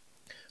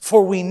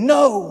 For we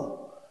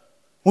know,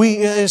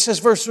 it says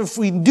verse, if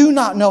we do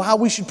not know how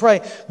we should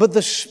pray, but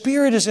the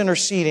Spirit is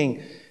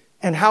interceding.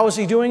 And how is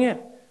He doing it?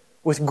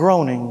 With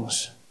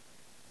groanings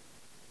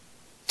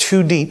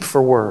too deep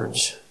for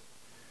words.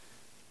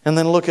 And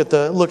then look at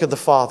the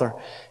Father.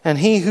 And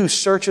He who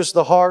searches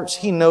the hearts,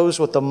 He knows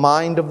what the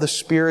mind of the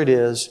Spirit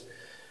is,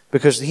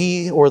 because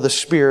He, or the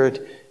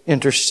Spirit,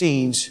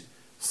 intercedes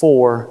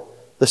for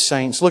the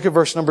saints. Look at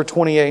verse number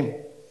 28.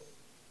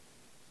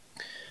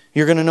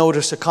 You're going to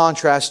notice a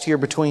contrast here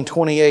between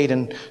 28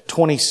 and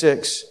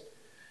 26.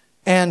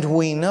 And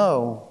we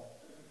know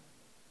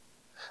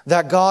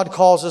that God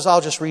causes,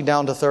 I'll just read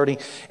down to 30.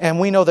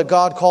 And we know that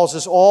God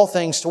causes all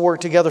things to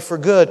work together for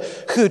good.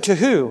 Who? To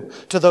who?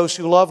 To those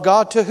who love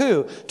God. To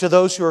who? To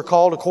those who are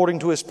called according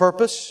to His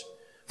purpose.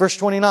 Verse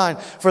 29,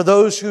 for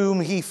those whom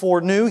He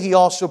foreknew, He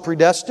also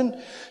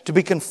predestined to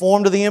be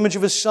conformed to the image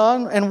of His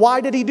Son. And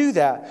why did He do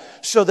that?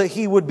 So that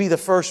He would be the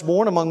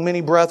firstborn among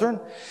many brethren.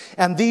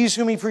 And these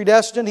whom He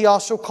predestined, He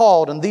also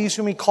called. And these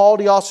whom He called,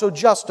 He also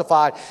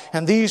justified.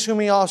 And these whom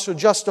He also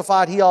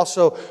justified, He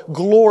also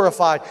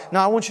glorified.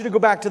 Now I want you to go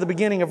back to the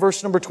beginning of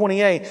verse number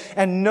 28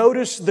 and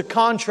notice the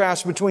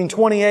contrast between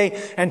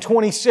 28 and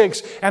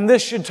 26. And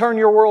this should turn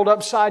your world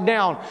upside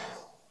down.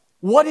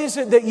 What is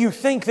it that you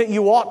think that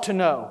you ought to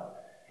know?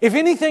 If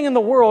anything in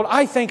the world,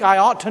 I think I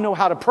ought to know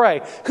how to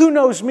pray. Who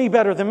knows me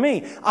better than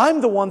me?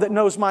 I'm the one that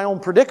knows my own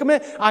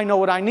predicament. I know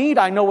what I need.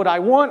 I know what I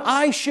want.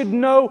 I should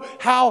know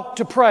how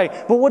to pray.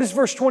 But what does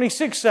verse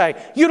 26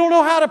 say? You don't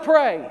know how to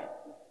pray,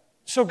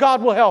 so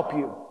God will help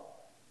you.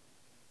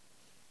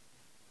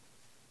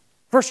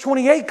 Verse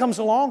 28 comes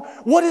along.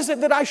 What is it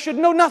that I should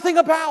know nothing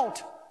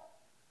about?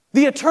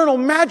 The eternal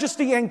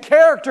majesty and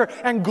character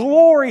and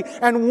glory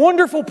and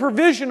wonderful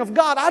provision of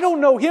God. I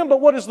don't know Him,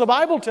 but what does the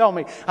Bible tell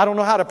me? I don't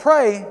know how to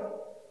pray,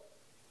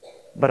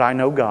 but I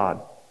know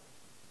God.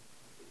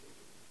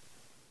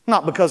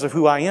 Not because of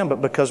who I am,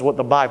 but because of what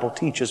the Bible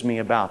teaches me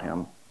about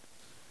Him.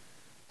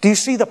 Do you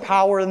see the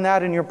power in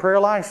that in your prayer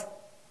life?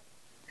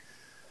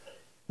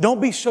 Don't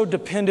be so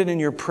dependent in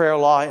your prayer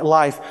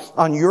life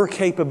on your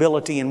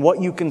capability and what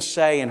you can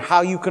say and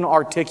how you can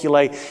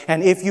articulate.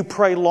 And if you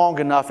pray long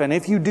enough and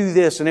if you do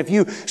this and if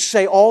you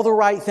say all the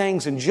right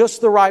things in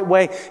just the right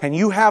way and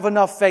you have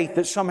enough faith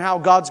that somehow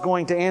God's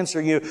going to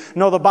answer you.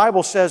 No, the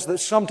Bible says that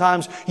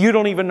sometimes you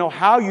don't even know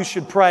how you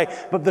should pray,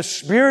 but the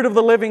Spirit of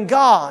the living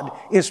God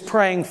is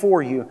praying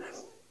for you.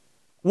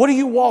 What do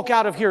you walk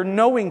out of here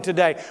knowing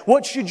today?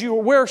 Where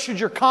should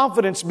your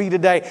confidence be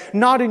today?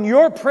 Not in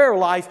your prayer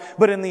life,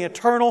 but in the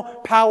eternal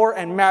power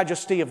and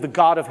majesty of the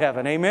God of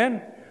heaven.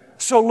 Amen?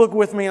 So look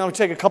with me, and I'll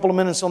take a couple of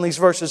minutes on these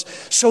verses.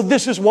 So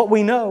this is what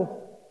we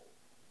know.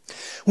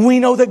 We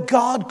know that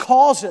God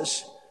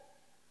causes.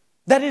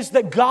 That is,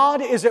 that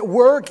God is at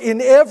work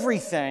in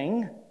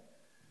everything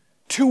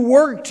to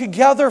work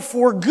together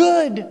for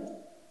good.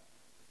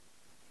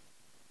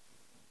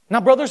 Now,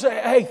 brothers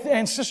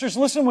and sisters,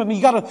 listen with me.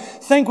 You got to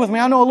think with me.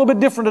 I know a little bit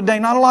different today.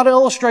 Not a lot of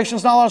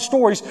illustrations, not a lot of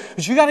stories.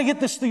 But you got to get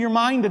this through your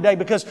mind today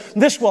because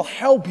this will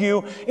help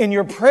you in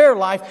your prayer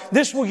life.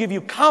 This will give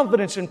you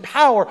confidence and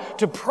power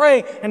to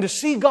pray and to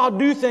see God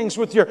do things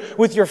with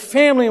your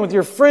family and with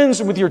your friends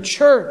and with your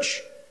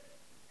church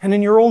and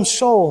in your own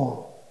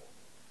soul.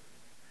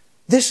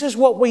 This is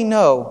what we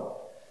know,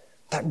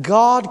 that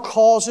God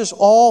causes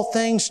all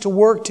things to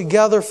work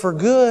together for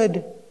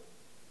good.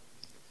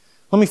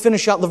 Let me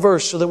finish out the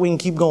verse so that we can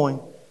keep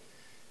going.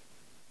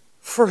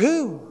 For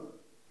who?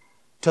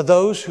 To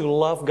those who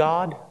love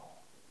God,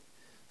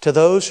 to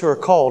those who are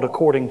called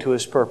according to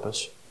His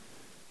purpose.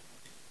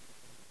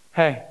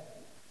 Hey,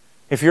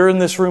 if you're in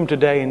this room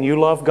today and you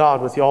love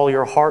God with all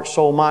your heart,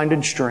 soul, mind,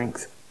 and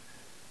strength,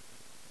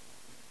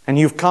 and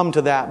you've come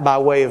to that by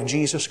way of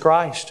Jesus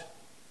Christ,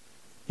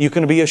 you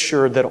can be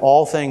assured that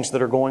all things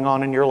that are going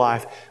on in your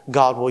life,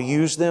 God will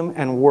use them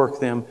and work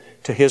them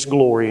to His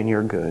glory and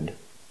your good.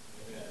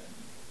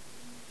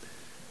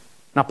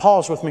 Now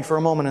pause with me for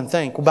a moment and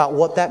think about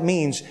what that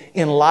means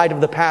in light of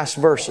the past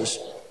verses.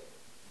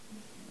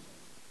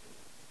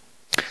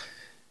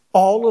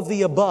 All of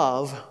the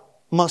above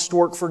must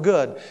work for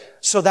good.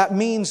 So that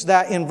means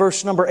that in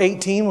verse number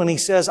 18, when he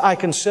says, I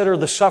consider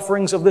the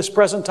sufferings of this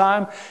present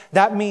time,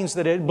 that means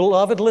that,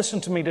 beloved,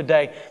 listen to me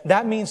today.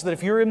 That means that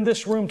if you're in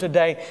this room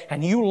today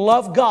and you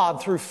love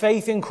God through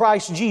faith in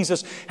Christ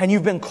Jesus and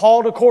you've been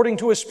called according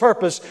to His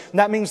purpose,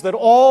 that means that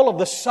all of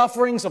the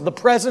sufferings of the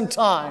present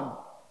time,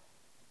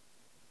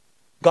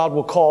 God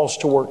will cause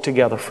to work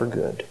together for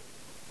good.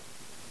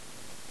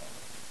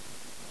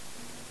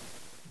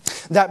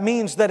 That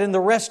means that in the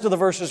rest of the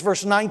verses,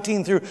 verse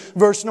 19 through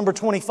verse number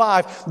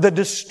 25, the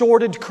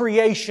distorted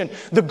creation,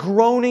 the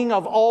groaning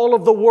of all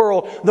of the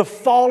world, the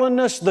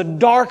fallenness, the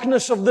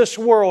darkness of this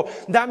world,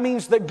 that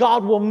means that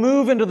God will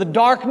move into the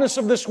darkness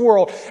of this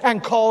world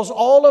and cause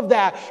all of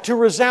that to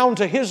resound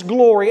to His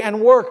glory and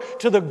work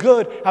to the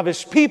good of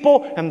His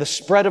people and the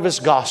spread of His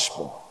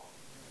gospel.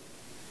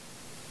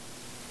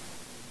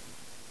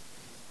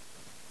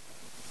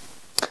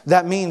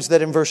 That means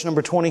that in verse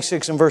number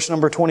 26 and verse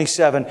number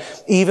 27,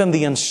 even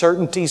the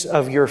uncertainties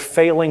of your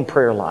failing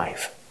prayer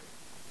life,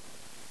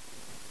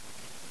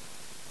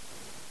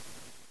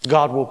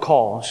 God will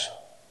cause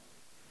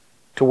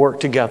to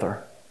work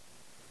together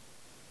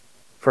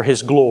for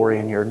His glory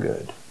and your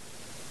good.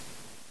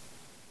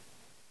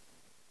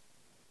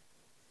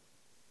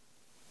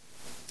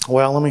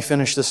 Well, let me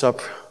finish this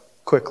up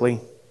quickly.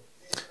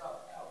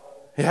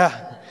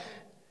 Yeah.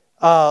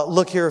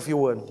 Look here if you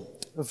would.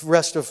 The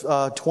rest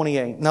of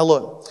 28. Now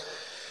look,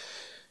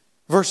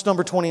 verse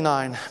number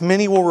 29.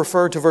 Many will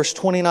refer to verse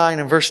 29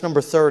 and verse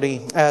number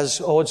 30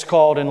 as, it's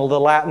called in the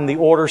Latin, the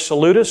order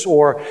salutis,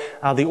 or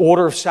the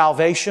order of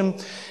salvation.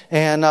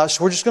 And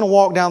so we're just going to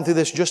walk down through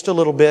this just a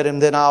little bit, and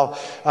then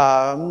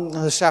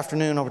this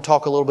afternoon I'll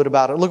talk a little bit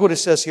about it. Look what it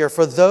says here.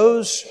 For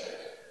those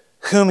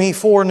whom He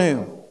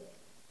foreknew.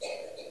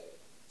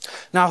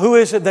 Now who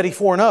is it that He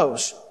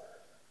foreknows?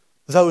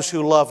 Those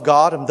who love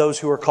God and those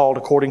who are called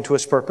according to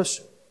His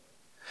purpose.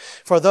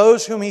 For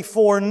those whom He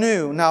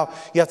foreknew. Now,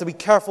 you have to be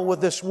careful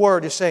with this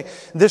word. You say,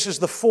 this is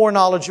the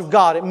foreknowledge of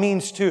God. It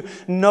means to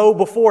know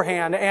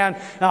beforehand. And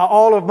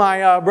all of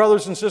my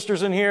brothers and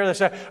sisters in here, they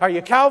say, are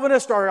you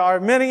Calvinist or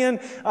Arminian?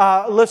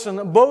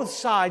 Listen, both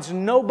sides,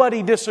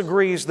 nobody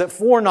disagrees that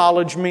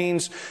foreknowledge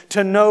means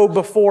to know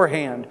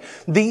beforehand.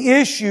 The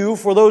issue,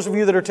 for those of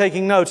you that are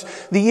taking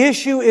notes, the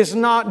issue is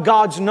not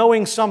God's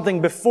knowing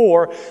something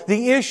before.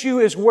 The issue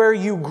is where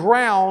you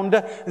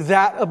ground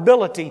that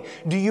ability.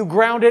 Do you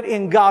ground it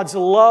in God's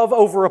love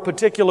over a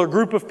particular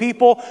group of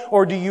people,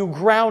 or do you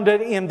ground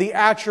it in the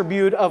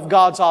attribute of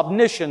God's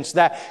omniscience,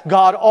 that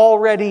God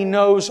already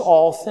knows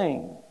all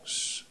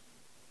things?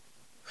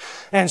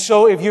 And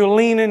so if you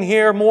lean in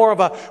here more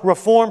of a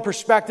Reformed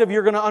perspective,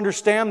 you're going to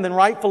understand, then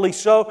rightfully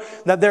so,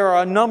 that there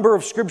are a number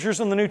of scriptures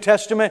in the New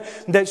Testament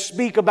that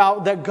speak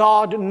about that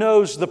God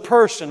knows the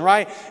person,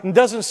 right? It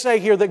doesn't say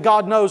here that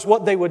God knows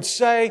what they would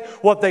say,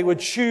 what they would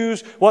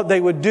choose, what they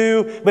would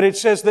do, but it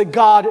says that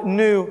God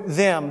knew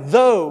them,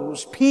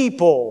 those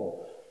people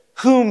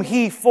whom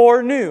He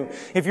foreknew.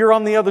 If you're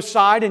on the other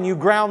side and you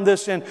ground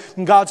this in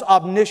God's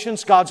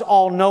omniscience, God's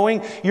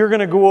all-knowing, you're going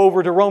to go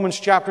over to Romans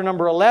chapter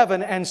number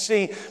 11 and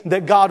see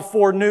that God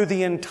foreknew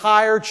the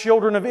entire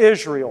children of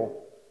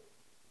Israel.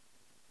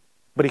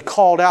 But He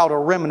called out a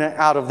remnant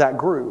out of that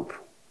group.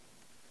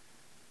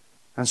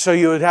 And so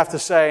you would have to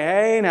say,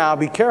 hey, now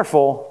be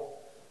careful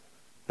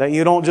that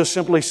you don't just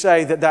simply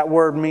say that that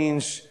word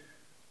means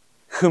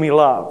whom He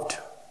loved.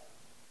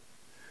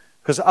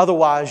 Because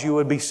otherwise you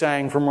would be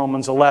saying from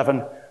Romans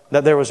 11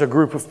 that there was a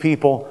group of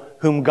people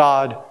whom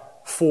God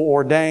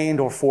foreordained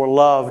or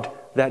foreloved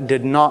that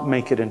did not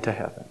make it into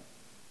heaven.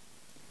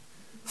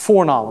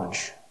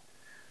 Foreknowledge.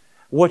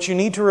 What you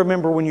need to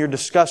remember when you're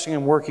discussing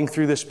and working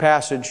through this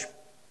passage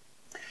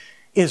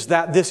is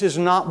that this is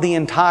not the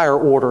entire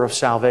order of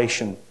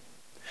salvation.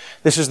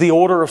 This is the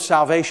order of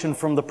salvation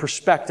from the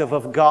perspective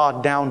of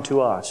God down to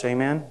us.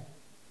 Amen?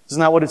 Isn't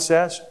that what it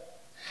says?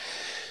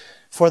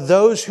 For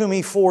those whom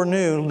He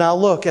foreknew, now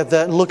look at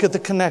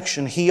the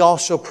connection. He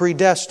also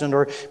predestined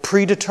or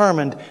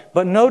predetermined.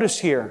 But notice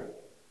here,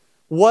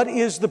 what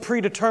is the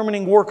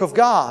predetermining work of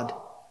God?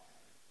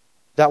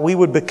 That we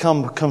would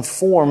become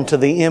conformed to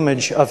the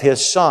image of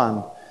His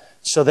Son,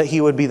 so that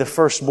He would be the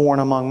firstborn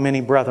among many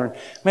brethren.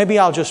 Maybe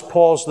I'll just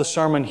pause the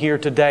sermon here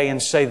today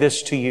and say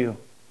this to you.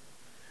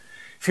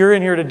 If you're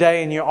in here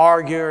today and you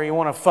argue or you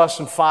want to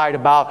fuss and fight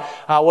about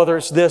whether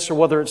it's this or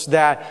whether it's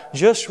that,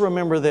 just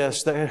remember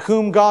this, that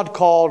whom God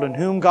called and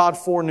whom God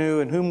foreknew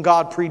and whom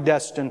God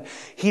predestined,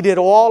 He did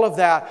all of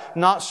that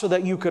not so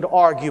that you could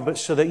argue, but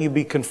so that you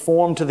be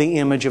conformed to the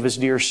image of His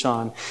dear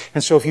Son.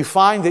 And so if you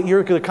find that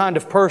you're the kind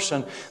of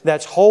person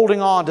that's holding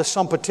on to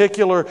some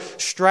particular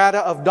strata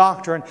of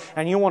doctrine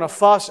and you want to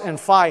fuss and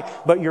fight,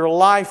 but your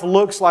life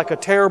looks like a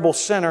terrible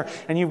sinner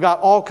and you've got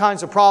all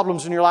kinds of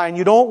problems in your life and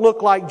you don't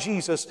look like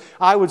Jesus,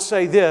 I would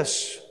say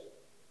this: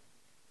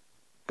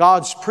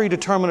 God's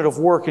predeterminative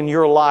work in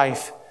your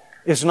life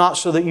is not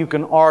so that you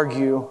can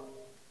argue.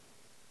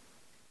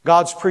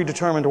 God's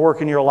predetermined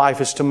work in your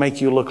life is to make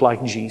you look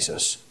like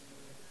Jesus.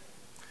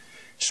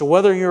 So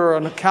whether you're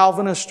a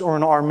Calvinist or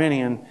an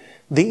Arminian,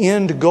 The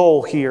end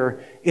goal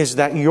here is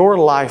that your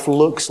life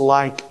looks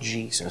like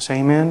Jesus.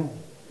 Amen?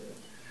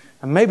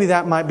 And maybe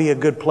that might be a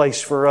good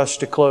place for us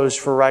to close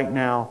for right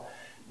now.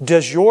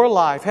 Does your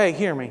life, hey,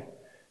 hear me,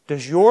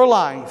 does your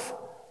life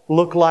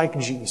look like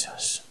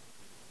Jesus?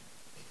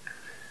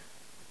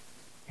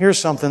 Here's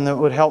something that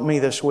would help me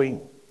this week.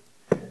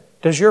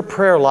 Does your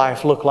prayer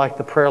life look like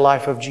the prayer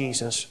life of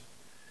Jesus?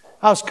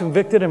 I was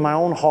convicted in my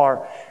own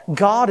heart.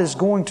 God is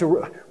going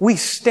to, we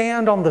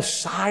stand on the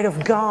side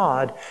of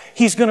God.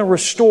 He's going to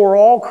restore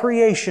all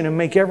creation and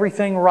make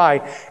everything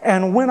right.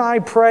 And when I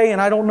pray and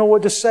I don't know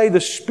what to say,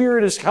 the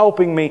Spirit is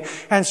helping me.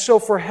 And so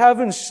for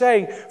heaven's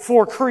sake,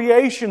 for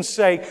creation's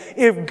sake,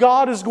 if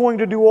God is going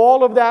to do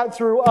all of that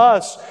through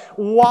us,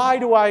 why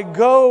do I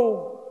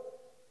go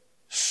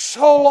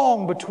so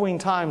long between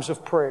times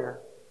of prayer?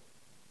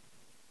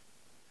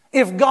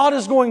 If God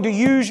is going to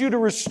use you to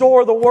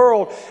restore the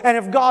world, and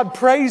if God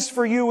prays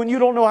for you and you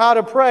don't know how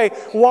to pray,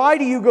 why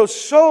do you go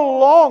so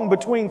long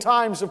between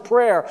times of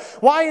prayer?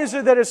 Why is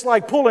it that it's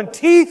like pulling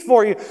teeth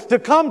for you to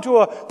come to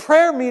a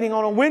prayer meeting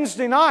on a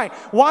Wednesday night?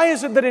 Why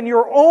is it that in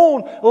your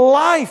own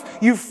life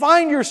you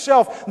find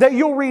yourself that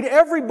you'll read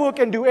every book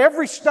and do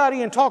every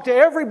study and talk to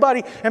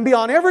everybody and be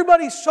on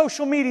everybody's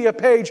social media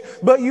page,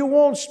 but you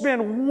won't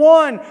spend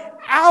 1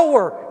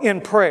 hour in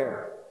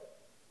prayer?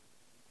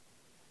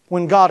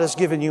 When God has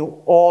given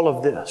you all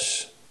of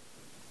this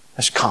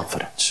as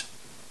confidence.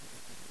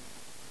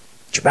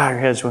 Would you bow your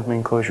heads with me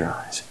and close your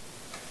eyes?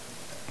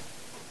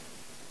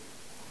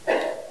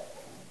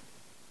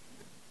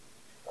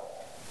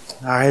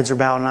 Our heads are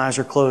bowed and eyes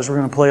are closed. We're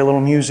going to play a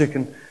little music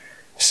and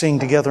sing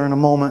together in a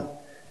moment.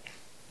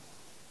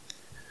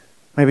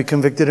 Maybe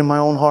convicted in my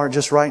own heart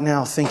just right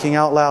now, thinking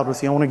out loud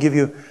with you. I want to give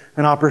you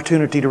an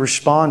opportunity to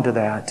respond to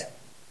that.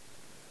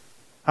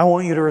 I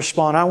want you to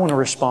respond. I want to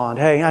respond.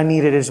 Hey, I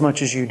need it as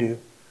much as you do.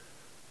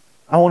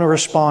 I want to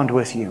respond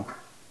with you.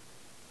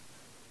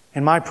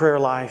 In my prayer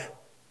life,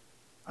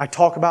 I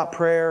talk about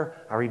prayer.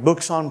 I read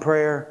books on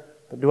prayer.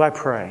 But do I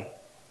pray?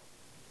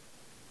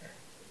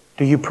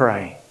 Do you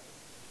pray?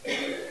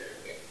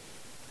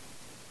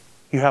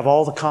 You have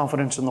all the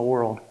confidence in the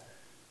world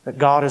that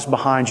God is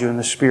behind you and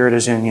the Spirit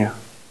is in you.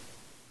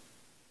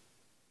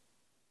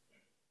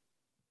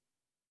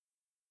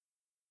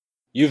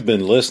 You've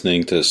been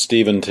listening to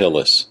Stephen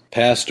Tillis,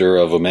 pastor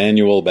of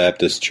Emmanuel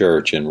Baptist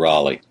Church in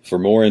Raleigh. For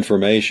more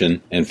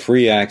information and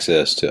free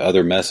access to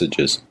other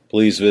messages,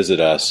 please visit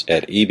us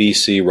at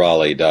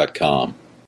ebcraleigh.com.